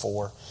 Romans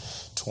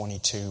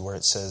 4:22, where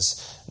it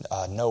says,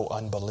 no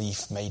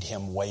unbelief made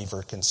him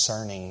waver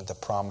concerning the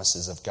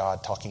promises of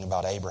God, talking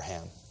about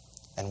Abraham.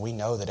 And we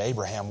know that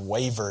Abraham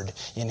wavered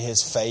in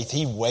his faith.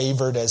 He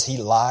wavered as he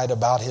lied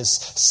about his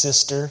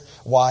sister,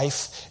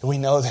 wife. We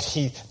know that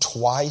he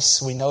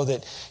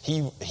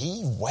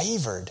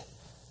wavered.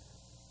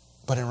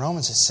 But in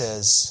Romans it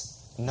says,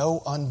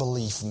 no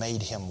unbelief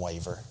made him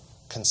waver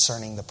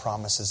concerning the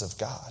promises of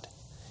God.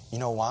 You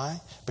know why?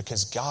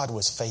 Because God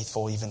was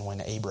faithful even when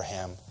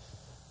Abraham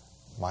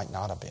might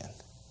not have been.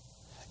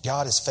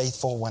 God is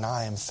faithful when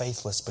I am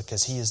faithless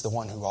because He is the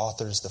one who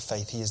authors the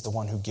faith. He is the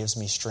one who gives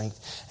me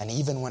strength. And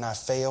even when I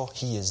fail,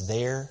 He is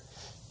there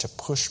to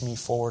push me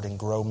forward and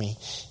grow me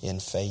in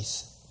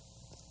faith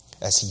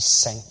as He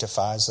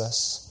sanctifies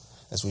us,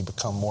 as we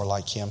become more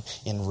like Him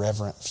in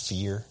reverent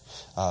fear.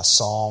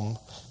 Psalm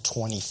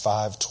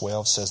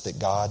 25:12 says that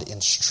God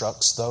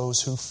instructs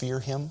those who fear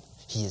Him.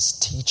 He is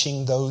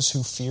teaching those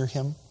who fear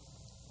Him.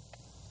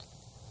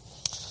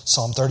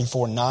 Psalm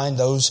 34:9,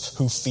 those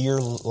who fear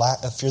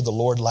the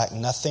Lord lack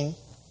nothing.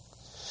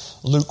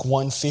 Luke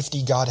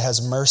 1:50, God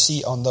has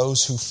mercy on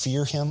those who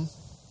fear Him.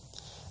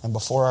 And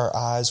before our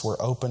eyes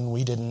were open,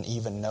 we didn't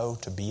even know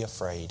to be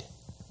afraid.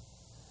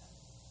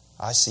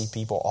 I see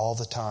people all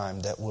the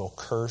time that will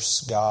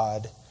curse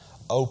God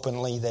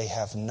openly. They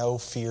have no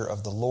fear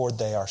of the Lord.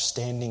 They are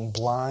standing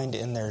blind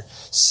in their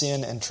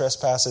sin and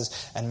trespasses.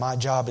 And my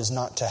job is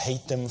not to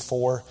hate them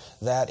for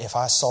that. If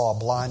I saw a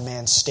blind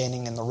man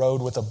standing in the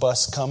road with a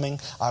bus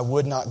coming, I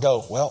would not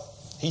go, well,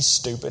 he's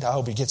stupid. I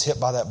hope he gets hit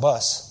by that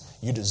bus.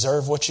 You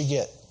deserve what you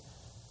get.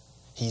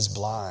 He's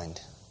blind.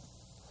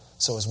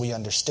 So as we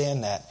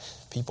understand that,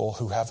 people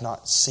who have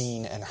not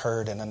seen and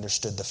heard and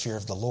understood the fear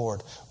of the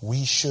Lord,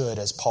 we should,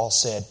 as Paul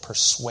said,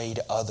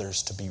 persuade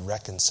others to be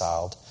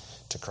reconciled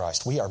to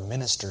Christ. We are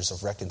ministers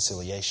of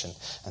reconciliation.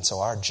 And so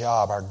our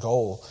job, our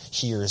goal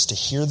here is to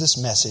hear this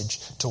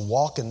message, to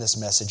walk in this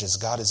message as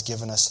God has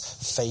given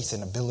us faith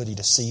and ability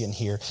to see and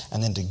hear,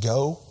 and then to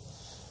go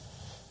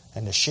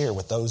and to share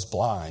with those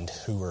blind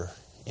who are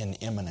in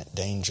imminent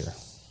danger.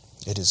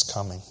 It is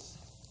coming.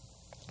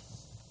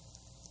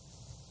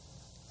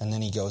 And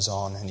then he goes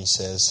on and he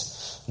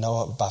says,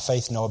 Noah, by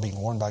faith Noah,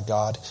 being warned by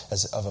God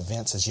of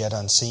events as yet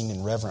unseen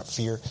in reverent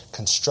fear,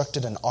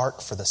 constructed an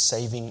ark for the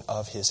saving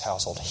of his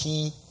household.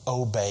 He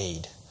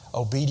obeyed.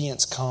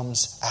 Obedience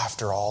comes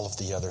after all of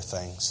the other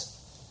things.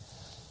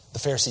 The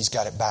Pharisees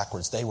got it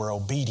backwards. They were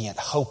obedient,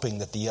 hoping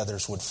that the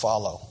others would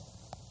follow.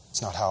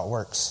 It's not how it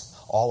works.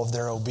 All of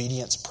their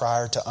obedience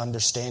prior to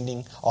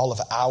understanding, all of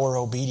our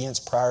obedience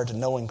prior to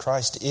knowing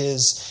Christ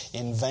is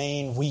in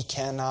vain. We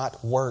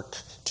cannot work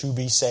to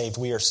be saved.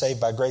 We are saved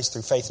by grace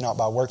through faith, not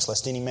by works,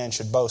 lest any man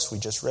should boast. We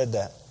just read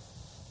that.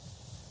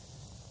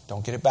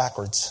 Don't get it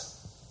backwards.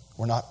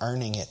 We're not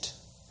earning it.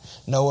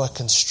 Noah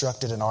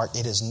constructed an ark.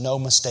 It is no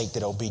mistake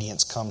that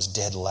obedience comes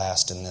dead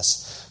last in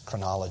this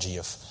chronology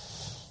of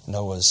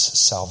Noah's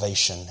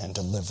salvation and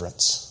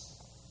deliverance.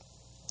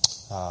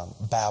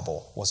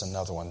 Babel was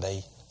another one.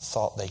 They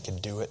thought they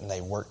could do it, and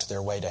they worked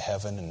their way to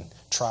heaven, and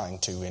trying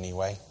to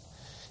anyway.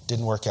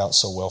 Didn't work out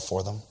so well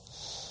for them.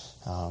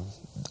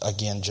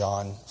 Again,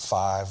 John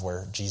 5,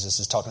 where Jesus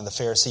is talking to the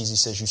Pharisees, he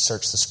says, you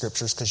search the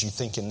Scriptures because you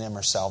think in them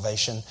are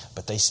salvation,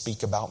 but they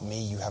speak about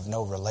me. You have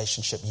no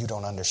relationship. You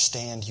don't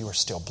understand. You are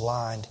still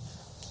blind.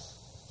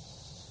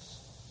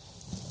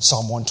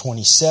 Psalm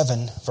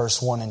 127,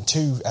 verse 1 and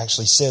 2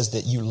 actually says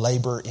that you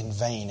labor in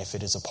vain if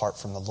it is apart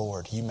from the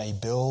Lord. You may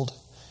build,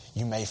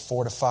 you may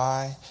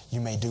fortify,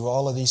 you may do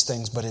all of these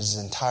things, but it is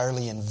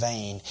entirely in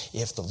vain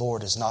if the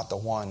Lord is not the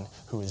one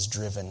who has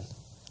driven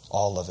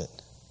all of it.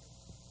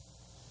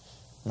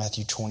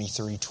 Matthew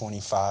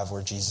 23:25,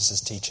 where Jesus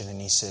is teaching,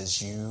 and he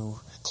says, you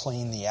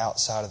clean the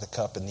outside of the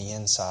cup and the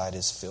inside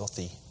is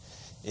filthy.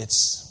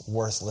 It's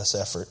worthless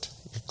effort.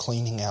 You're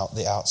cleaning out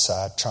the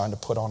outside, trying to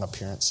put on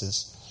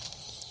appearances.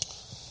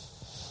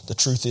 The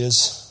truth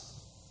is,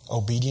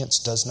 obedience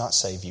does not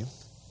save you.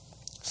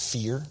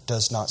 Fear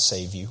does not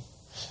save you.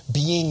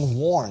 Being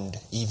warned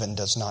even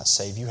does not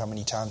save you. How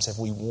many times have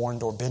we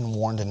warned or been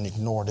warned and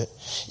ignored it?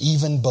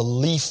 Even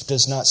belief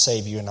does not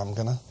save you. And I'm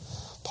going to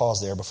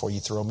pause there before you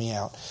throw me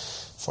out.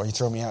 Before you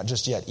throw me out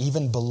just yet.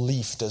 Even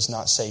belief does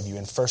not save you.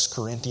 In 1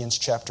 Corinthians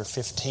chapter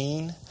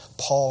 15,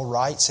 Paul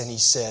writes and he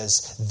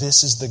says,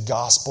 this is the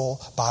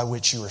gospel by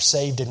which you are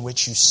saved, in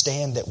which you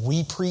stand, that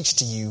we preach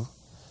to you,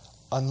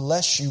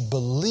 unless you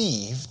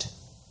believed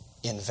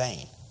in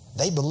vain.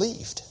 They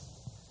believed.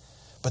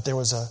 But there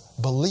was a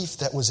belief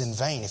that was in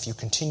vain. If you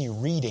continue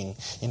reading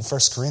in 1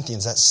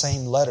 Corinthians, that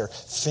same letter,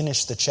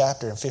 finish the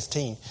chapter in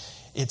 15,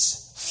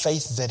 it's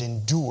faith that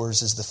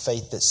endures is the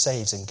faith that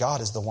saves. And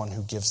God is the one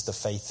who gives the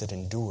faith that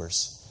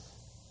endures.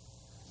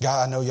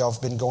 God, I know y'all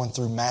have been going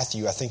through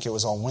Matthew. I think it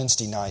was on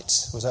Wednesday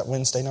nights. Was that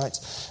Wednesday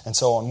nights? And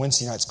so on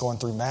Wednesday nights going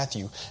through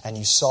Matthew, and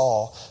you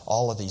saw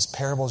all of these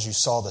parables. You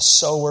saw the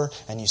sower,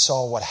 and you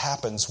saw what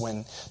happens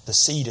when the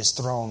seed is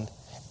thrown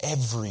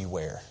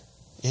everywhere.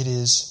 It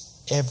is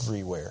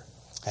everywhere.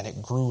 And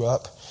it grew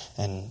up,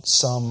 and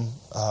some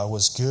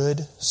was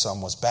good,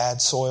 some was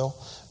bad soil,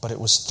 but it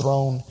was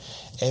thrown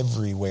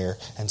everywhere.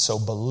 And so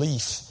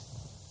belief,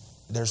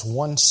 there's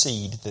one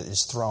seed that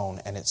is thrown,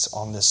 and it's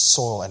on this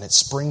soil, and it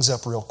springs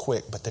up real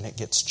quick, but then it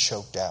gets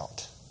choked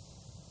out.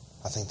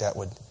 I think that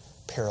would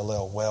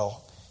parallel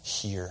well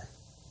here,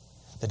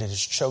 that it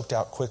is choked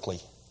out quickly.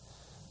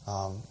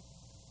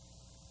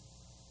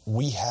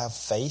 We have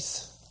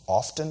faith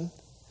often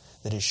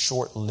that is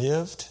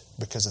short-lived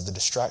because of the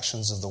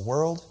distractions of the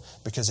world,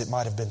 because it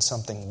might have been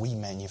something we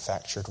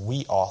manufactured,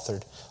 we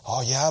authored.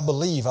 Oh yeah, I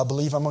believe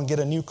I'm going to get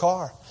a new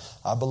car.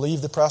 I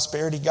believe the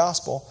prosperity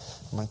gospel.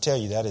 I'm going to tell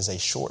you, that is a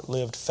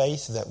short-lived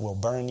faith that will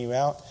burn you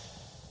out,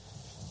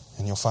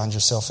 and you'll find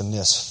yourself in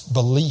this.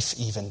 Belief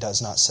even does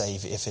not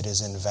save if it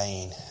is in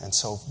vain. And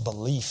so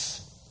belief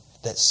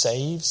that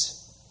saves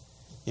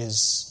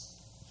is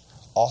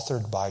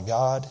authored by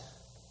God,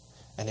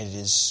 and it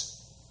is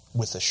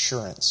with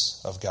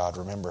assurance of God.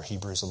 Remember,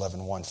 Hebrews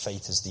 11:1,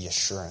 faith is the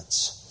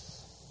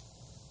assurance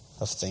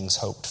of things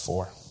hoped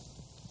for.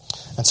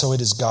 And so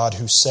it is God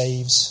who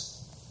saves.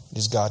 It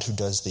is God who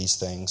does these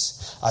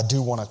things. I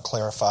do want to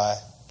clarify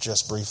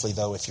just briefly,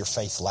 though, if your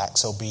faith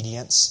lacks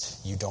obedience,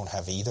 you don't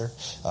have either.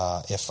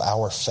 If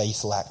our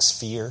faith lacks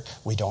fear,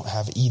 we don't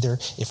have either.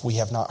 If we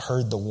have not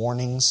heard the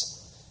warnings,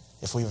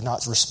 if we have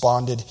not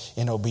responded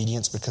in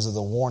obedience because of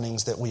the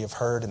warnings that we have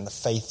heard and the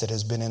faith that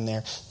has been in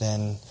there,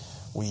 then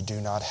we do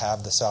not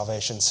have the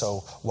salvation.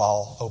 So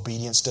while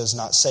obedience does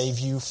not save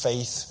you,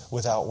 faith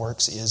without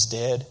works is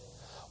dead.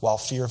 While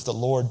fear of the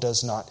Lord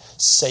does not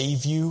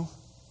save you,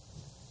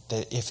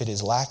 that if it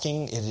is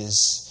lacking, it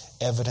is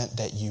evident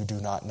that you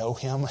do not know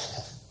Him,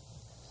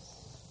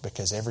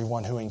 because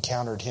everyone who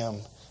encountered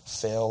Him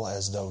fell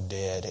as though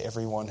dead.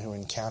 Everyone who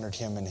encountered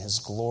Him in His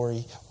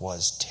glory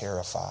was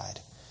terrified.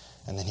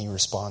 And then He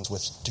responds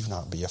with, do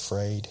not be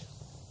afraid.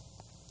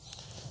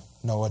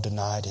 Noah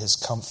denied his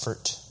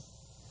comfort.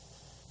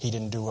 He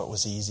didn't do what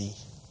was easy.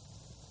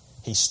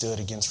 He stood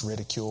against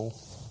ridicule,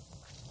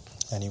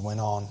 and he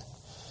went on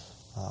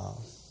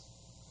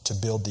to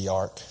build the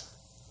ark.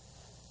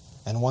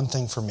 And one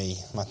thing for me,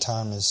 my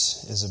time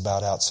is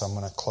about out, so I'm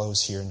going to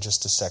close here in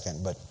just a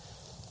second, but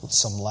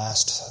some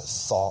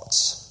last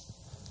thoughts.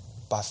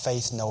 By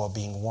faith, Noah,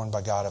 being warned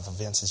by God of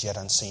events as yet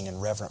unseen in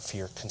reverent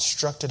fear,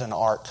 constructed an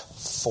ark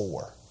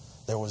for.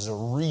 There was a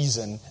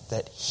reason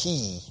that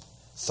he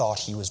thought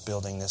he was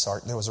building this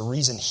ark. There was a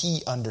reason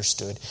he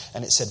understood,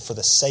 and it said for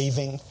the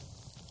saving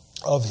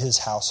of his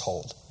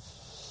household.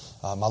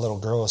 My little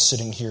girl is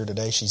sitting here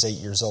today. She's 8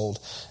 years old,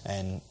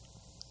 and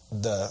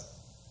the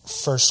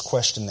first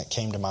question that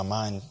came to my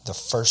mind the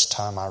first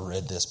time I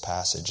read this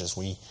passage, as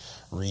we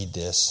read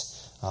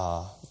this,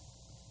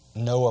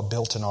 Noah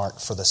built an ark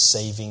for the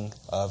saving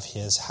of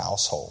his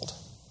household.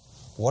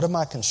 What am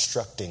I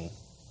constructing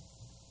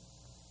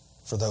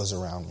for those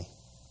around me?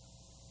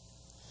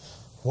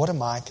 What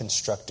am I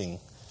constructing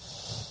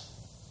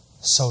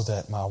so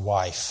that my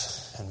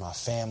wife and my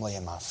family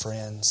and my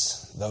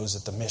friends, those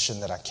at the mission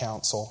that I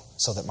counsel,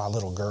 so that my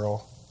little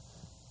girl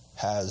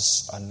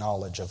has a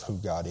knowledge of who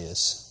God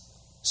is,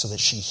 so that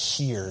she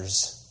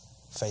hears,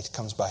 faith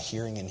comes by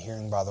hearing and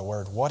hearing by the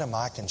word. What am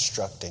I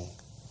constructing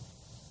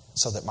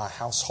so that my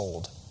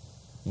household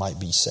might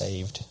be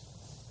saved?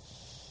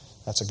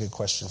 That's a good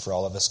question for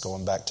all of us.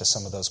 Going back to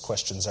some of those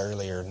questions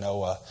earlier,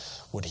 Noah,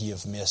 would he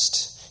have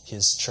missed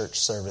his church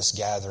service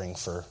gathering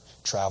for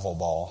travel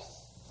ball?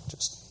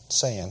 Just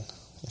saying.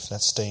 If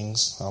that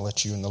stings, I'll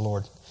let you and the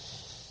Lord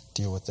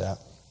deal with that.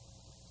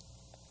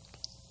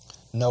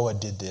 Noah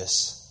did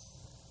this,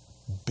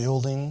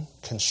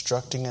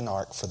 constructing an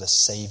ark for the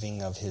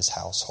saving of his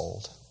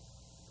household.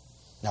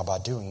 Now, by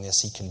doing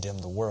this, he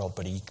condemned the world,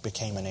 but he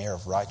became an heir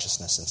of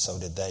righteousness, and so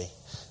did they.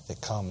 That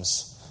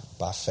comes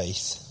by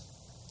faith.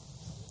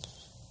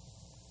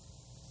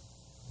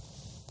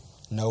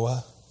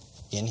 Noah,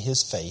 in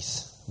his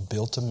faith,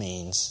 built a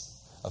means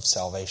of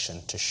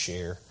salvation to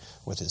share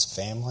with his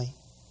family.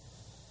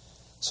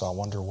 So I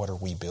wonder, what are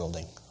we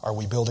building? Are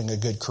we building a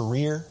good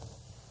career?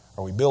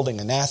 Are we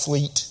building an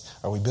athlete?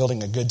 Are we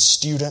building a good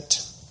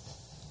student?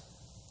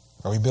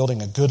 Are we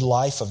building a good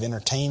life of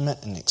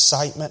entertainment and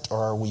excitement? Or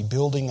are we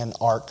building an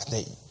ark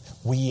that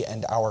we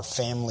and our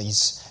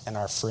families and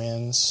our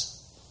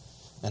friends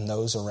and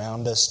those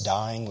around us,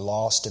 dying,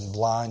 lost, and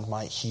blind,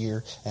 might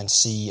hear and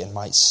see and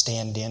might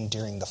stand in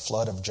during the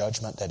flood of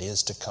judgment that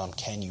is to come?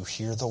 Can you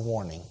hear the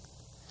warning?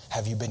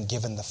 Have you been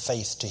given the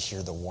faith to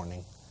hear the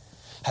warning?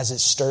 Has it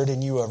stirred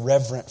in you a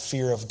reverent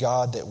fear of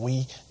God that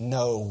we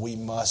know we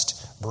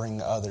must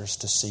bring others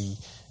to see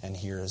and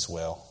hear as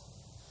well?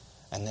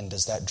 And then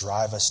does that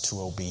drive us to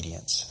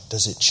obedience?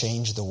 Does it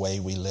change the way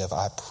we live?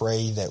 I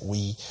pray that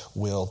we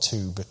will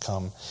too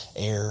become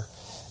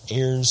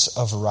heirs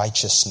of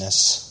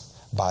righteousness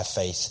by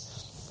faith.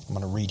 I'm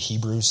going to read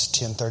Hebrews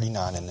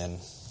 10:39 and then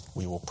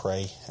we will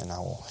pray and I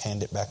will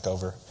hand it back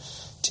over.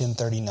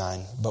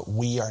 10:39, but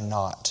we are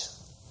not.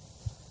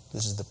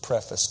 This is the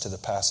preface to the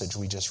passage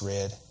we just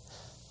read.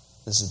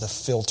 This is the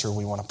filter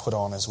we want to put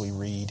on as we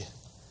read.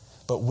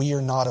 But we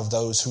are not of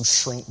those who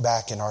shrink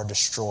back and are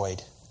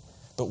destroyed,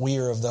 but we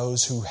are of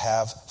those who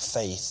have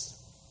faith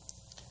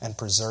and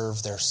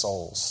preserve their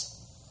souls.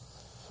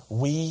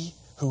 We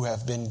who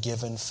have been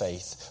given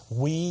faith,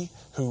 we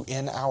who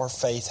in our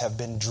faith have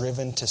been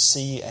driven to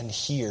see and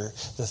hear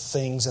the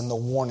things and the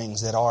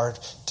warnings that are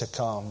to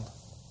come,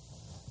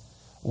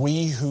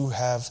 we who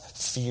have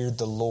feared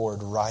the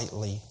Lord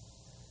rightly,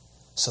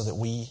 so that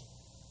we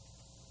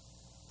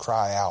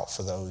cry out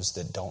for those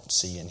that don't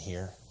see and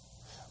hear.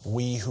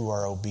 We who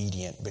are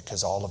obedient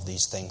because all of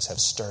these things have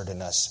stirred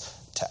in us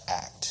to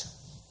act.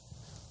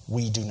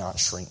 We do not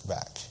shrink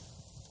back.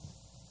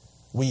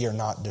 We are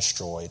not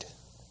destroyed.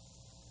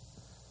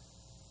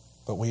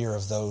 But we are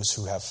of those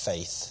who have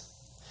faith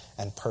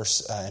and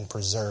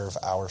preserve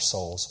our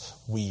souls.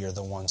 We are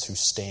the ones who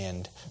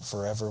stand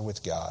forever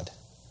with God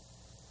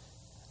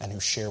and who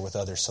share with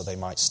others so they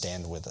might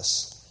stand with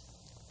us.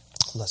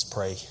 Let's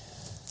pray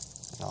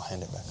And I'll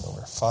hand it back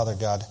over. Father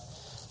God,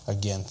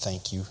 again,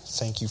 thank you.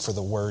 Thank you for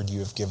the word you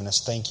have given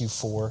us. Thank you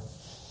for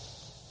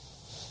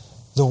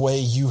the way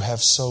you have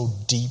so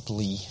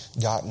deeply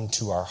gotten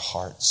to our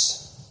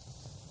hearts.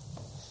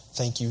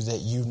 Thank you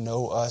that you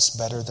know us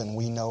better than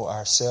we know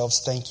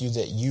ourselves. Thank you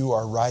that you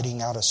are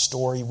writing out a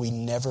story we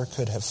never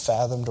could have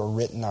fathomed or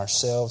written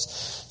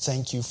ourselves.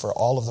 Thank you for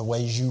all of the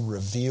ways you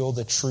reveal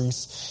the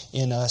truth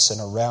in us and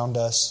around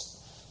us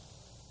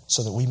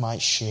so that we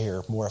might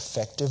share more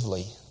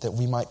effectively, that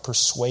we might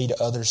persuade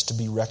others to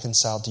be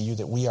reconciled to you,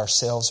 that we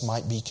ourselves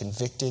might be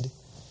convicted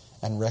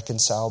and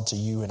reconciled to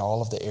you in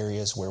all of the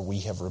areas where we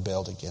have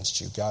rebelled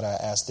against you. God, I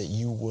ask that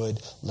you would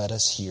let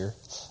us hear,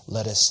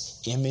 let us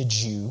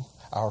image you,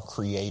 our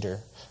Creator,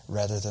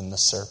 rather than the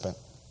serpent.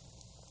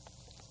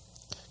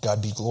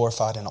 God, be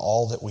glorified in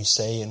all that we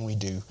say and we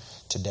do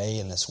today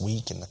and this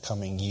week and the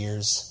coming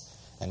years,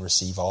 and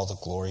receive all the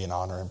glory and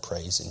honor and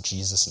praise in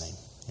Jesus' name.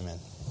 Amen.